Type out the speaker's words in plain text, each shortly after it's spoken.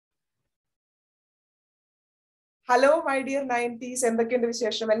Hello my dear 90s, എന്തൊക്കെയുണ്ട്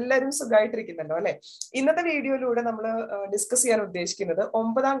വിശേഷം? എല്ലാവരും സുഖമായിട്ടിരിക്കുന്നല്ലോ അല്ലെ? ഇന്നത്തെ വീഡിയോയിലൂടെ നമ്മൾ ഡിസ്കസ് ചെയ്യാൻ ഉദ്ദേശിക്കുന്നത്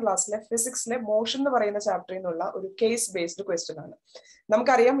 9ാം ക്ലാസ്സിലെ ഫിസിക്സിലെ മോഷൻ എന്ന് പറയുന്ന ചാപ്റ്ററിൽ നിന്നുള്ള ഒരു കേസ് ബേസ്ഡ് ക്വസ്റ്റ്യൻ ആണ്.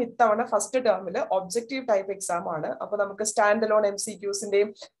 നമുക്കറിയാം ഇത്തവണ ഫസ്റ്റ് ടേമിൽ ഒബ്ജക്റ്റീവ് ടൈപ്പ് എക്സാം ആണ്. അപ്പൊ നമുക്ക് സ്റ്റാൻഡ് അലോൺ MCQസിന്റെയും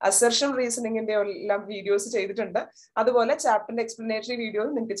അസർഷൻ റീസണിങ്ങിന്റെയും എല്ലാം വീഡിയോസ് ചെയ്തിട്ടുണ്ട്. അതുപോലെ ചാപ്റ്ററിന്റെ എക്സ്പ്ലനേറ്ററി വീഡിയോ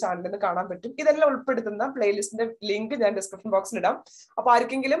നിങ്ങൾക്ക് ചാനലിൽ നിന്ന് കാണാൻ പറ്റും. ഇതെല്ലാം ഉൾപ്പെടുത്തുന്ന പ്ലേലിസ്റ്റിന്റെ ലിങ്ക് ഞാൻ ഡിസ്ക്രിപ്ഷൻ ബോക്സിൽ ഇടാം. അപ്പൊ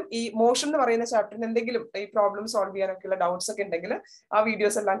ആർക്കെങ്കിലും ഈ മോഷൻ എന്ന് പറയുന്ന ചാപ്റ്ററിന് എന്തെങ്കിലും ഈ പ്രോബ്ലം സോൾവ് ചെയ്യാനൊക്കെയുള്ള ഡൗട്ട്സ് ഒക്കെ ഉണ്ടെങ്കിൽ ആ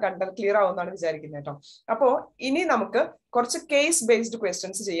വീഡിയോസ് എല്ലാം കണ്ടാൽ ക്ലിയർ ആവുമെന്നാണ് വിചാരിക്കുന്നത് കേട്ടോ. അപ്പോ ഇനി നമുക്ക് കുറച്ച് കേസ് ബേസ്ഡ്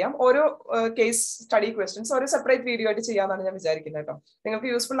ക്വസ്റ്റ്യൻസ് ചെയ്യാം. ഓരോ കേസ് സ്റ്റഡി ക്വസ്റ്റ്യൻസ് ഓരോ സെപ്പറേറ്റ് വീഡിയോ ആയിട്ട് ചെയ്യാമെന്നാണ് ഞാൻ വിചാരിക്കുന്നത് കേട്ടോ. നിങ്ങൾക്ക്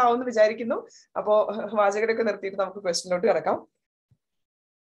യൂസ്ഫുൾ ആവുമെന്ന് വിചാരിക്കുന്നു. അപ്പോ വാചകരൊക്കെ നിർത്തിയിട്ട് നമുക്ക് ക്വസ്റ്റ്യനിലോട്ട് കിടക്കാം.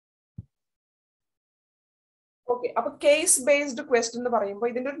 ഓക്കെ, അപ്പൊ കേസ് ബേസ്ഡ് ക്വസ്റ്റ്യൻ എന്ന് പറയുമ്പോൾ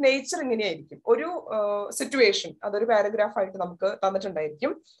ഇതിന്റെ ഒരു നേച്ചർ ഇങ്ങനെയായിരിക്കും. ഒരു സിറ്റുവേഷൻ അതൊരു പാരഗ്രാഫ് ആയിട്ട് നമുക്ക്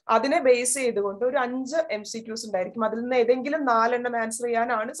തന്നിട്ടുണ്ടായിരിക്കും. അതിനെ ബേസ് ചെയ്തുകൊണ്ട് ഒരു 5 MCQs ഉണ്ടായിരിക്കും. അതിൽ നിന്ന് ഏതെങ്കിലും 4 ആൻസർ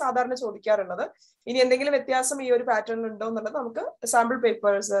ചെയ്യാനാണ് സാധാരണ ചോദിക്കാറുള്ളത്. ഇനി എന്തെങ്കിലും വ്യത്യാസം ഈ ഒരു പാറ്റേണിൽ ഉണ്ടോ എന്നുള്ളത് നമുക്ക് സാമ്പിൾ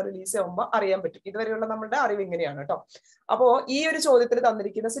പേപ്പേഴ്സ് റിലീസ് ചെയ്യുമ്പോൾ അറിയാൻ പറ്റും. ഇതുവരെയുള്ള നമ്മുടെ അറിവ് ഇങ്ങനെയാണ് കേട്ടോ. അപ്പോ ഈ ഒരു ചോദ്യത്തിൽ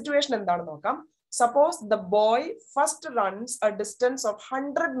തന്നിരിക്കുന്ന സിറ്റുവേഷൻ എന്താണെന്ന് നോക്കാം. Suppose the boy first runs a distance of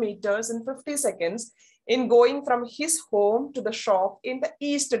 100 meters in 50 seconds in going from his home to the shop in the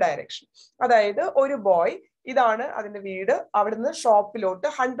east direction. അതായത് ഒരു ബോയ്, ഇതാണ് അതിന്റെ വീട്, അവിടുന്ന് ഷോപ്പിലോട്ട്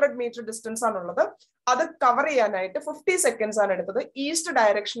 100 മീറ്റർ ഡിസ്റ്റൻസ് ആണുള്ളത്. അത് കവർ ചെയ്യാനായിട്ട് 50 സെക്കൻഡ്സ് ആണ് എടുത്തത്. ഈസ്റ്റ്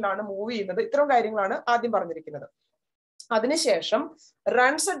ഡയറക്ഷനിലാണ് മൂവ് ചെയ്യുന്നത്. ഇത്തരം കാര്യങ്ങളാണ് ആദ്യം പറഞ്ഞിരിക്കുന്നത്. അതിനുശേഷം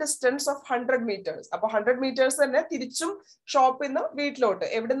runs A distance of 100 meters. അപ്പൊ 100 meters തന്നെ തിരിച്ചും ഷോപ്പിൽ നിന്ന് വീട്ടിലോട്ട്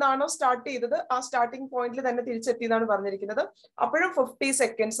എവിടുന്നാണോ സ്റ്റാർട്ട് ചെയ്തത് ആ സ്റ്റാർട്ടിംഗ് പോയിന്റിൽ തന്നെ തിരിച്ചെത്തിയെന്നാണ് പറഞ്ഞിരിക്കുന്നത്. അപ്പോഴും 50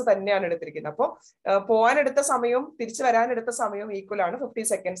 സെക്കൻഡ്സ് തന്നെയാണ് എടുത്തിരിക്കുന്നത്. അപ്പോൾ പോകാനെടുത്ത സമയവും തിരിച്ചു വരാനെടുത്ത സമയവും ഈക്വൽ ആണ് 50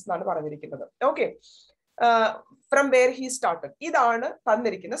 സെക്കൻഡ്സ് എന്നാണ് പറഞ്ഞിരിക്കുന്നത്. Okay, from where he started, ഇതാണ്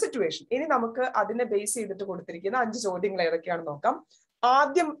തന്നിരിക്കുന്ന സിറ്റുവേഷൻ. ഇനി നമുക്ക് അതിനെ ബേസ് ചെയ്തിട്ട് കൊടുത്തിരിക്കുന്ന 5 ചോദ്യങ്ങൾ ഏതൊക്കെയാണെന്ന് നോക്കാം.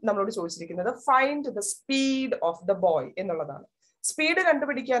 ആദ്യം നമ്മളോട് ചോദിച്ചിരിക്കുന്നത് find the speed of the boy എന്നുള്ളതാണ്. സ്പീഡ്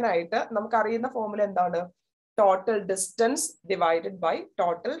കണ്ടുപിടിക്കാനായിട്ട് നമുക്ക് അറിയുന്ന ഫോർമുല എന്താണ്? Total distance divided by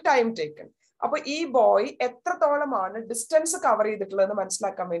total time taken. അപ്പൊ ഈ ബോയ് എത്രത്തോളമാണ് ഡിസ്റ്റൻസ് കവർ ചെയ്തിട്ടുള്ളതെന്ന്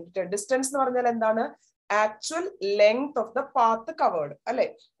മനസ്സിലാക്കാൻ വേണ്ടിയിട്ട്, ഡിസ്റ്റൻസ് എന്ന് പറഞ്ഞാൽ എന്താണ്? Actual length of the path covered അല്ലെ?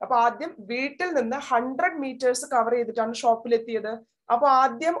 അപ്പൊ ആദ്യം വീട്ടിൽ നിന്ന് 100 meters കവർ ചെയ്തിട്ടാണ് ഷോപ്പിലെത്തിയത്. അപ്പൊ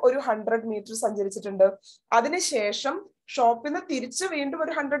ആദ്യം ഒരു 100 meters സഞ്ചരിച്ചിട്ടുണ്ട്. അതിനുശേഷം ഷോപ്പിൽ നിന്ന് തിരിച്ച് വീണ്ടും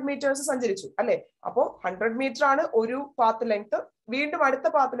ഒരു 100 meters സഞ്ചരിച്ചു അല്ലെ? അപ്പോ 100 meter ആണ് ഒരു പാത്ത് ലെങ്ത്. വീണ്ടും അടുത്ത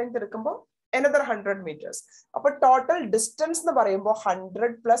പാത്ത് ലെങ്ത് എടുക്കുമ്പോൾ another 100 meters. അപ്പൊ ടോട്ടൽ ഡിസ്റ്റൻസ് എന്ന് പറയുമ്പോൾ 100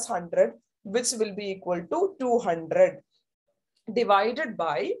 plus 100 which will be equal to 200 divided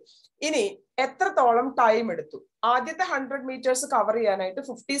by, ഇനി എത്രത്തോളം ടൈം എടുത്തു? ആദ്യത്തെ 100 meters കവർ ചെയ്യാനായിട്ട്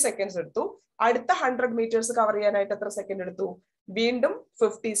 50 seconds എടുത്തു. അടുത്ത 100 meters കവർ ചെയ്യാനായിട്ട് എത്ര സെക്കൻഡ് എടുത്തു? വീണ്ടും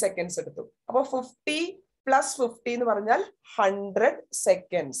 50 seconds എടുത്തു. അപ്പൊ 50 plus 50 എന്ന് പറഞ്ഞാൽ 100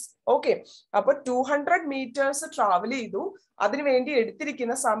 seconds. ഓക്കെ, അപ്പൊ 200 meters ട്രാവൽ ചെയ്തു. അതിനുവേണ്ടി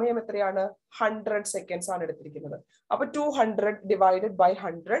എടുത്തിരിക്കുന്ന സമയം എത്രയാണ്? 100 seconds ആണ് എടുത്തിരിക്കുന്നത്. അപ്പൊ 200 divided by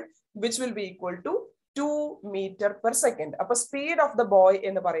 100 which will be equal to 2 meter per second. അപ്പൊ സ്പീഡ് ഓഫ് ദ ബോയ്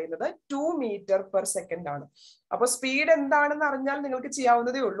എന്ന് പറയുന്നത് 2 meter per second ആണ്. അപ്പൊ സ്പീഡ് എന്താണെന്ന് അറിഞ്ഞാൽ നിങ്ങൾക്ക്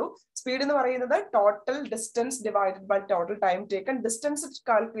ചെയ്യാവുന്നതേ ഉള്ളൂ. സ്പീഡ് എന്ന് പറയുന്നത് total distance divided by total time taken. Distance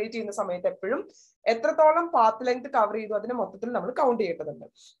calculate ചെയ്യുന്ന സമയത്ത് എപ്പോഴും എത്രത്തോളം പാത്ത് ലെങ്ത് കവർ ചെയ്തു അതിനെ മൊത്തത്തിൽ നമ്മൾ കൗണ്ട് ചെയ്യേണ്ടതുണ്ട്.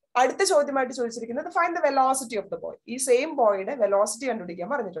 അടുത്ത ചോദ്യമായിട്ട് ചോദിച്ചിരിക്കുന്നത് find the velocity of the boy. ഈ സെയിം ബോയുടെ വെലോസിറ്റി കണ്ടുപിടിക്കാൻ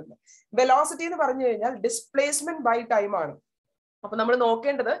പറഞ്ഞിട്ടുണ്ട്. വെലോസിറ്റി എന്ന് പറഞ്ഞു കഴിഞ്ഞാൽ ഡിസ്പ്ലേസ്മെന്റ് ബൈ ടൈം ആണ്. അപ്പൊ നമ്മൾ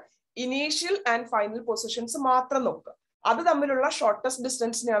നോക്കേണ്ടത് ഇനീഷ്യൽ ആൻഡ് ഫൈനൽ പൊസിഷൻസ് മാത്രം നോക്കുക. അത് തമ്മിലുള്ള ഷോർട്ടസ്റ്റ്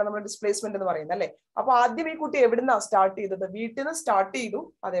ഡിസ്റ്റൻസിനെയാണ് നമ്മൾ ഡിസ്പ്ലേസ്മെന്റ് എന്ന് പറയുന്നത് അല്ലെ? അപ്പൊ ആദ്യം ഈ കുട്ടി എവിടുന്നാണ് സ്റ്റാർട്ട് ചെയ്തത്? വീട്ടിൽ നിന്ന് സ്റ്റാർട്ട് ചെയ്തു.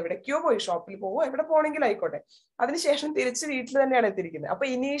 അത് എവിടേക്കോ പോയി, ഷോപ്പിൽ പോവോ എവിടെ പോകണമെങ്കിലും ആയിക്കോട്ടെ. അതിനുശേഷം തിരിച്ച് വീട്ടിൽ തന്നെയാണ് എത്തിയിരിക്കുന്നത്. അപ്പൊ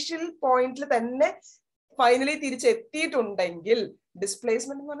ഇനീഷ്യൽ പോയിന്റിൽ തന്നെ ഫൈനലി തിരിച്ചെത്തിയിട്ടുണ്ടെങ്കിൽ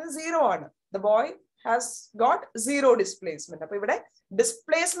ഡിസ്പ്ലേസ്മെന്റ് എന്ന് പറഞ്ഞാൽ 0 ആണ്. The boy has got 0 displacement. അപ്പൊ ഇവിടെ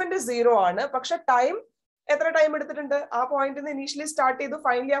ഡിസ്പ്ലേസ്മെന്റ് 0 ആണ്. പക്ഷെ ടൈം എത്ര ടൈം എടുത്തിട്ടുണ്ട്? ആ പോയിന്റിൽ നിന്ന് ഇനീഷ്യലി സ്റ്റാർട്ട് ചെയ്തു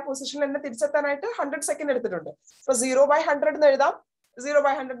ഫൈനലി ആ പൊസിഷനിൽ തന്നെ തിരിച്ചെത്താനായിട്ട് 100 സെക്കൻഡ് എടുത്തിട്ടുണ്ട്. അപ്പൊ 0/100 എന്ന് എഴുതാം.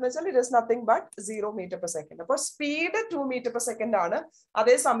 0/100 എന്ന് വെച്ചാൽ it is nothing but 0 meter per second. അപ്പോൾ സ്പീഡ് 2 meter per second ആണ്.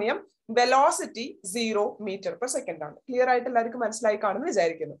 അതേസമയം വെലോസിറ്റി 0 meter per second ആണ്. ക്ലിയർ ആയിട്ട് എല്ലാവർക്കും മനസ്സിലായി കാണുമെന്ന്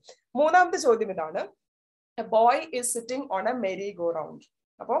വിചാരിക്കുന്നു. മൂന്നാമത്തെ ചോദ്യം ഇതാണ്. A boy is sitting on a merry-go-round.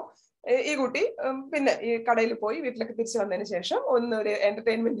 അപ്പോ ഈ കുട്ടി പിന്നെ ഈ കടയിൽ പോയി വീട്ടിലൊക്കെ തിരിച്ചു വന്നതിന് ശേഷം ഒന്ന് ഒരു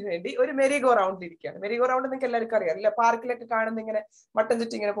എന്റർടൈൻമെന്റിന് വേണ്ടി ഒരു മെരി ഗോ റൗണ്ട് ഇരിക്കുകയാണ്. മെരി ഗോ റൗണ്ട് നിങ്ങൾക്ക് എല്ലാവർക്കും അറിയാം അല്ലെ? പാർക്കിലൊക്കെ കാണുന്ന ഇങ്ങനെ വട്ടം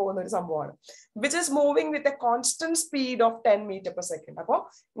ചുറ്റി ഇങ്ങനെ പോകുന്ന ഒരു സംഭവമാണ്. Which is moving with a constant speed of 10 meter per second. അപ്പോ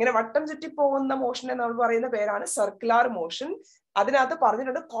ഇങ്ങനെ വട്ടം ചുറ്റി പോകുന്ന മോഷനെ നമ്മൾ പറയുന്ന പേരാണ് സർക്കുലർ മോഷൻ. അതിനകത്ത്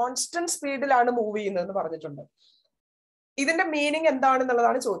പറഞ്ഞിട്ടുണ്ട് കോൺസ്റ്റന്റ് സ്പീഡിലാണ് മൂവ് ചെയ്യുന്നതെന്ന് പറഞ്ഞിട്ടുണ്ട്. ഇതിന്റെ മീനിങ്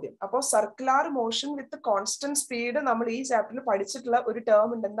എന്താണെന്നുള്ളതാണ് ചോദ്യം. അപ്പോൾ സർക്കുലർ മോഷൻ വിത്ത് കോൺസ്റ്റന്റ് സ്പീഡ് നമ്മൾ ഈ ചാപ്റ്ററിൽ പഠിച്ചിട്ടുള്ള ഒരു ടേം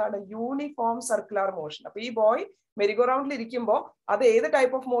ഉണ്ട്, എന്താണ്? Uniform circular motion. അപ്പൊ ഈ ബോയ് മെരിഗോ റൗണ്ടിൽ ഇരിക്കുമ്പോൾ അത് ഏത്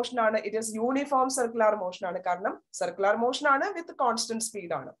ടൈപ്പ് ഓഫ് മോഷൻ ആണ്? It is uniform circular motion ആണ്. കാരണം സർക്കുലർ മോഷൻ ആണ് വിത്ത് കോൺസ്റ്റന്റ്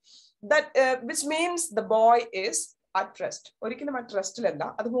സ്പീഡ് ആണ്. Which means the boy is at rest. ഒരിക്കലും അറ്റ് റെസ്റ്റിലല്ല,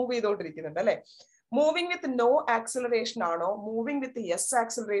 അത് മൂവ് ചെയ്തോണ്ടിരിക്കുന്നുണ്ട് അല്ലെ. മൂവിംഗ് വിത്ത് നോ ആക്സിലറേഷൻ ആണോ, മൂവിംഗ് വിത്ത് യെസ്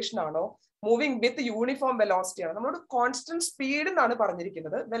ആക്സിലറേഷൻ ആണോ, മൂവിംഗ് വിത്ത് യൂണിഫോം വെലോസിറ്റി ആണ്? നമ്മളോട് കോൺസ്റ്റന്റ് സ്പീഡ് എന്നാണ്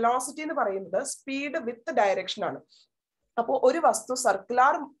പറഞ്ഞിരിക്കുന്നത്. വെലോസിറ്റി എന്ന് പറയുന്നത് സ്പീഡ് വിത്ത് ഡയറക്ഷൻ ആണ്. അപ്പോൾ ഒരു വസ്തു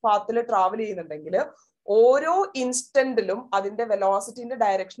സർക്കുലർ പാത്തിൽ ട്രാവൽ ചെയ്യുന്നുണ്ടെങ്കിൽ ഓരോ ഇൻസ്റ്റന്റിലും അതിന്റെ വെലോസിറ്റിന്റെ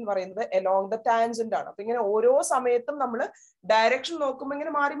ഡയറക്ഷൻ പറയുന്നത് അലോങ് ദ ടാൻജന്റ് ആണ്. അപ്പൊ ഇങ്ങനെ ഓരോ സമയത്തും നമ്മൾ ഡയറക്ഷൻ നോക്കുമ്പോൾ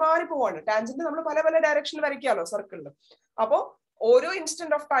ഇങ്ങനെ മാറി മാറി പോവാണ്. ടാൻജന്റ് നമ്മൾ പല പല ഡയറക്ഷനിൽ വരയ്ക്കാമല്ലോ സർക്കിളിൽ. അപ്പോ ഓരോ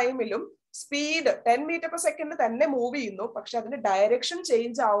ഇൻസ്റ്റന്റ് ഓഫ് ടൈമിലും സ്പീഡ് 10 മീറ്റർ പെർ സെക്കൻഡ് തന്നെ മൂവ് ചെയ്യുന്നു. പക്ഷെ അതിന്റെ ഡയറക്ഷൻ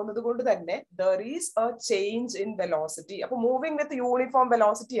ചേഞ്ച് ആവുന്നത് കൊണ്ട് തന്നെ there is A change in velocity. അപ്പൊ മൂവിംഗ് വിത്ത് യൂണിഫോം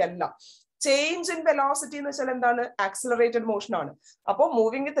വെലോസിറ്റി അല്ല. ചേഞ്ച് ഇൻ വെലോസിറ്റി എന്ന് വെച്ചാൽ എന്താണ്? ആക്സിലറേറ്റഡ് മോഷൻ ആണ്. അപ്പോൾ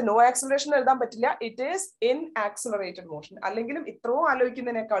മൂവിംഗ് വിത്ത് നോ ആക്സിലറേഷൻ എഴുതാൻ പറ്റില്ല, it is in accelerated motion. അല്ലെങ്കിലും ഇത്രയും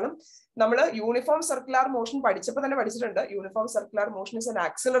ആലോചിക്കുന്നതിനേക്കാളും നമ്മൾ യൂണിഫോം സർക്കുലർ മോഷൻ പഠിച്ചപ്പോൾ തന്നെ പഠിച്ചിട്ടുണ്ട്. Uniform circular motion is an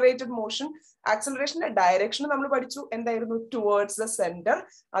accelerated motion. ആക്സിലറേഷന്റെ direction നമ്മൾ പഠിച്ചു, എന്തായിരുന്നു? Towards the centre.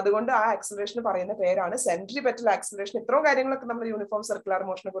 അതുകൊണ്ട് ആ ആക്സിലറേഷൻ പറയുന്ന പേരാണ് സെൻട്രിപെറ്റൽ ആക്സിലറേഷൻ. ഇത്രയും കാര്യങ്ങളൊക്കെ നമ്മൾ യൂണിഫോം സർക്കുലർ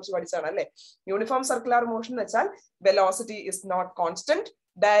മോഷനെ കുറിച്ച് പഠിച്ചാണ് അല്ലെ. യൂണിഫോം സർക്കുലർ മോഷൻ എന്ന് വെച്ചാൽ velocity is not constant,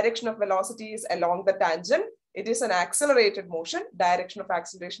 direction of velocity is along the tangent, it is an accelerated motion, direction of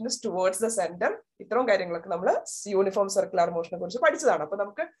acceleration is towards the center. ഇത്രയും കാര്യങ്ങളൊക്കെ നമ്മൾ യൂണിഫോം സർക്കുലർ മോഷനെ കുറിച്ച് പഠിച്ചതാണ്. അപ്പൊ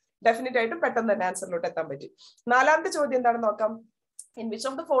നമുക്ക് ഡെഫിനറ്റ് ആയിട്ടും പെട്ടെന്ന് തന്നെ ആൻസറിലോട്ട് എത്താൻ പറ്റി. നാലാമത്തെ ചോദ്യം എന്താണെന്ന് നോക്കാം. In which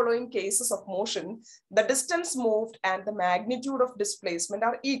of the following cases of motion the distance moved and the magnitude of displacement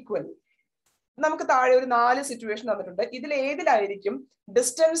are equal? നമുക്ക് താഴെ ഒരു 4 സിറ്റുവേഷൻ തന്നിട്ടുണ്ട്. ഇതിൽ ഏതിലായിരിക്കും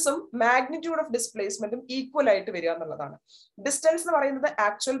ഡിസ്റ്റൻസും മാഗ്നിറ്റ്യൂഡ് ഓഫ് ഡിസ്പ്ലേസ്മെന്റും ഈക്വൽ ആയിട്ട് വരിക എന്നുള്ളതാണ്. ഡിസ്റ്റൻസ് എന്ന് പറയുന്നത്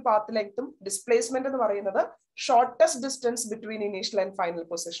ആക്ച്വൽ പാത്ത് ലെങ്ത്തും ഡിസ്പ്ലേസ്മെന്റ് എന്ന് പറയുന്നത് shortest distance between initial and final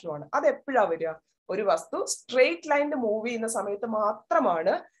പൊസിഷനുമാണ്. അത് എപ്പോഴാണ് വരിക? ഒരു വസ്തു സ്ട്രെയിറ്റ് ലൈനിൽ മൂവ് ചെയ്യുന്ന സമയത്ത്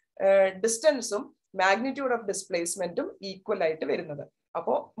മാത്രമാണ് ഡിസ്റ്റൻസും മാഗ്നിറ്റ്യൂഡ് ഓഫ് ഡിസ്പ്ലേസ്മെന്റും ഈക്വൽ ആയിട്ട് വരുന്നത്.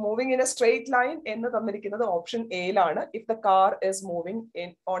 അപ്പോ moving in A straight line എന്ന് തന്നിരിക്കുന്നത് option എയിലാണ്. If the car is moving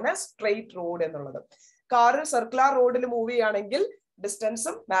on A straight road എന്നുള്ളത്. കാർ സർക്കുലർ റോഡിൽ മൂവ് ചെയ്യുകയാണെങ്കിൽ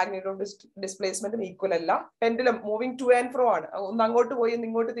ഡിസ്റ്റൻസും മാഗ്നിറ്റ്യൂഡ് ഓഫ് ഡിസ്പ്ലേസ്മെന്റും ഈക്വൽ അല്ല. Pendulum moving two and fro ആണ്, ഒന്ന് അങ്ങോട്ട് പോയി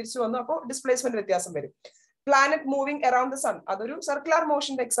ഇങ്ങോട്ട് തിരിച്ചു വന്നു, അപ്പോൾ ഡിസ്പ്ലേസ്മെന്റ് വ്യത്യാസം വരും. Planet moving around the sun, അതൊരു സർക്കുലർ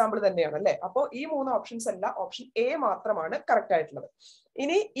മോഷന്റെ എക്സാമ്പിൾ തന്നെയാണ് അല്ലെ. അപ്പോൾ ഈ 3 ഓപ്ഷൻസ് അല്ല, ഓപ്ഷൻ എ മാത്രമാണ് കറക്റ്റ് ആയിട്ടുള്ളത്.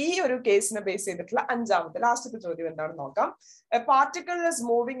 ഇനി ഈ ഒരു കേസിനെ ബേസ് ചെയ്തിട്ടുള്ള അഞ്ചാമത്തെ ലാസ്റ്റത്തെ ചോദ്യം എന്താണെന്ന് നോക്കാം. A particle is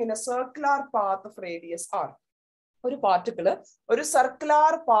moving in A circular path of radius R. ഒരു പാർട്ടിക്കിള് ഒരു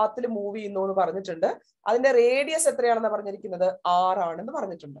സർക്കുലർ പാത്തിൽ മൂവ് ചെയ്യുന്നു എന്ന് പറഞ്ഞിട്ടുണ്ട്. അതിന്റെ റേഡിയസ് എത്രയാണെന്ന് പറഞ്ഞിരിക്കുന്നത്? 6 ആണെന്ന്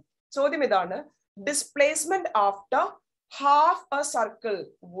പറഞ്ഞിട്ടുണ്ട്. ചോദ്യം ഇതാണ്, displacement after half A circle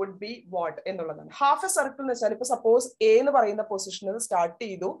would be what എന്നുള്ളതാണ്. ഹാഫ് എ സർക്കിൾ എന്ന് വെച്ചാൽ ഇപ്പൊ സപ്പോസ് എ എന്ന് പറയുന്ന പൊസിഷനിൽ സ്റ്റാർട്ട്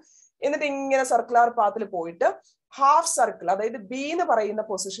ചെയ്തു, എന്നിട്ട് ഇങ്ങനെ സർക്കുലർ പാത്തിൽ പോയിട്ട് ഹാഫ് സർക്കിൾ, അതായത് ബി എന്ന് പറയുന്ന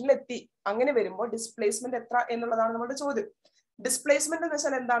പൊസിഷനിൽ എത്തി. അങ്ങനെ വരുമ്പോൾ ഡിസ്പ്ലേസ്മെന്റ് എത്ര എന്നുള്ളതാണ് നമ്മുടെ ചോദ്യം. ഡിസ്പ്ലേസ്മെന്റ് എന്ന്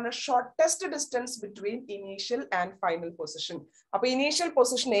വെച്ചാൽ എന്താണ്? Shortest distance between initial and final position. അപ്പൊ ഇനീഷ്യൽ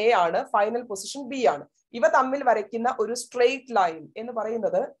പൊസിഷൻ എ ആണ്, ഫൈനൽ പൊസിഷൻ ബി ആണ്. ഇവ തമ്മിൽ വരയ്ക്കുന്ന ഒരു സ്ട്രെയിറ്റ് ലൈൻ എന്ന്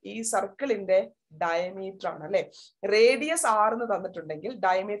പറയുന്നത് ഈ സർക്കിളിന്റെ ഡയമീറ്റർ ആണ് അല്ലെ. റേഡിയസ് ആർ എന്ന് തന്നിട്ടുണ്ടെങ്കിൽ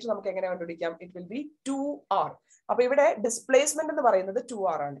ഡയമീറ്റർ നമുക്ക് എങ്ങനെ കണ്ടുപിടിക്കാം? It will be 2r. അപ്പൊ ഇവിടെ ഡിസ്പ്ലേസ്മെന്റ് എന്ന് പറയുന്നത്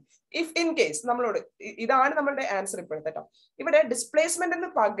 2r ആണ്. ഇഫ് ഇൻ കേസ് നമ്മളോട്, ഇതാണ് നമ്മളുടെ ആൻസർ ഇപ്പോഴത്തെ കേട്ടോ. ഇവിടെ ഡിസ്പ്ലേസ്മെന്റ് എന്ന്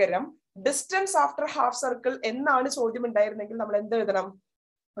പകരം ഡിസ്റ്റൻസ് ആഫ്റ്റർ ഹാഫ് സർക്കിൾ എന്നാണ് ചോദ്യം ഉണ്ടായിരുന്നെങ്കിൽ നമ്മൾ എന്ത് എഴുതണം?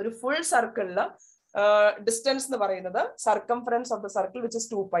 ഒരു ഫുൾ സർക്കിളില് ഡിസ്റ്റൻസ് എന്ന് പറയുന്നത് circumference of the circle which is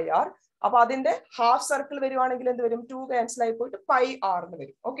 2πr. അപ്പൊ അതിന്റെ ഹാഫ് സർക്കിൾ വരുവാണെങ്കിൽ എന്ത് വരും? 2 ക്യാൻസൽ ആയി പോയിട്ട് πr എന്ന്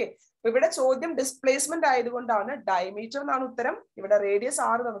വരും. ഓക്കെ, അപ്പൊ ഇവിടെ ചോദ്യം ഡിസ്പ്ലേസ്മെന്റ് ആയതുകൊണ്ടാണ് ഡയമീറ്റർ എന്നാണ് ഉത്തരം. ഇവിടെ റേഡിയസ്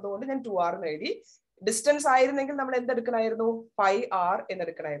 6 തന്നതുകൊണ്ട് ഞാൻ 2r എന്ന് എഴുതി. ഡിസ്റ്റൻസ് ആയിരുന്നെങ്കിൽ നമ്മൾ എന്തെടുക്കണമായിരുന്നു? πr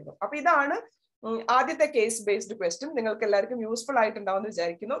എന്നെടുക്കണമായിരുന്നു. അപ്പൊ ഇതാണ് ആദ്യത്തെ കേസ് ബേസ്ഡ് ക്വസ്റ്റ്യൻ. നിങ്ങൾക്ക് എല്ലാവർക്കും യൂസ്ഫുൾ ആയിട്ടുണ്ടാവും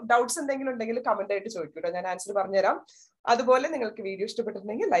വിചാരിക്കുന്നു. ഡൗട്ട്സ് എന്തെങ്കിലും ഉണ്ടെങ്കിൽ കമന്റ് ആയിട്ട് ചോദിക്കൂട്ടോ, ഞാൻ ആൻസർ പറഞ്ഞുതരാം. അതുപോലെ നിങ്ങൾക്ക് വീഡിയോ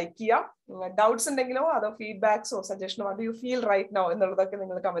ഇഷ്ടപ്പെട്ടിട്ടുണ്ടെങ്കിൽ ലൈക്ക് ചെയ്യാം. ഡൗട്ട്സ് ഉണ്ടെങ്കിലോ അതോ ഫീഡ്ബാക്സോ സജഷനോ അത് യു ഫീൽ റൈറ്റ് നൗ എന്നുള്ളതൊക്കെ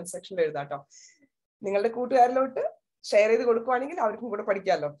നിങ്ങൾ കമന്റ് സെക്ഷനിൽ എഴുതാട്ടോ. നിങ്ങളുടെ കൂട്ടുകാരിലോട്ട് ഷെയർ ചെയ്ത് കൊടുക്കുവാണെങ്കിൽ അവർക്കും കൂടെ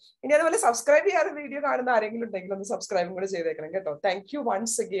പഠിക്കാമല്ലോ. ഇനി അതുപോലെ സബ്സ്ക്രൈബ് ചെയ്യാതെ വീഡിയോ കാണുന്ന ആരെങ്കിലും ഉണ്ടെങ്കിൽ ഒന്ന് സബ്സ്ക്രൈബും കൂടെ ചെയ്തേക്കണം കേട്ടോ. Thank you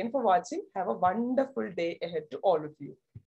once again for watching. Have A wonderful day ahead to all of U.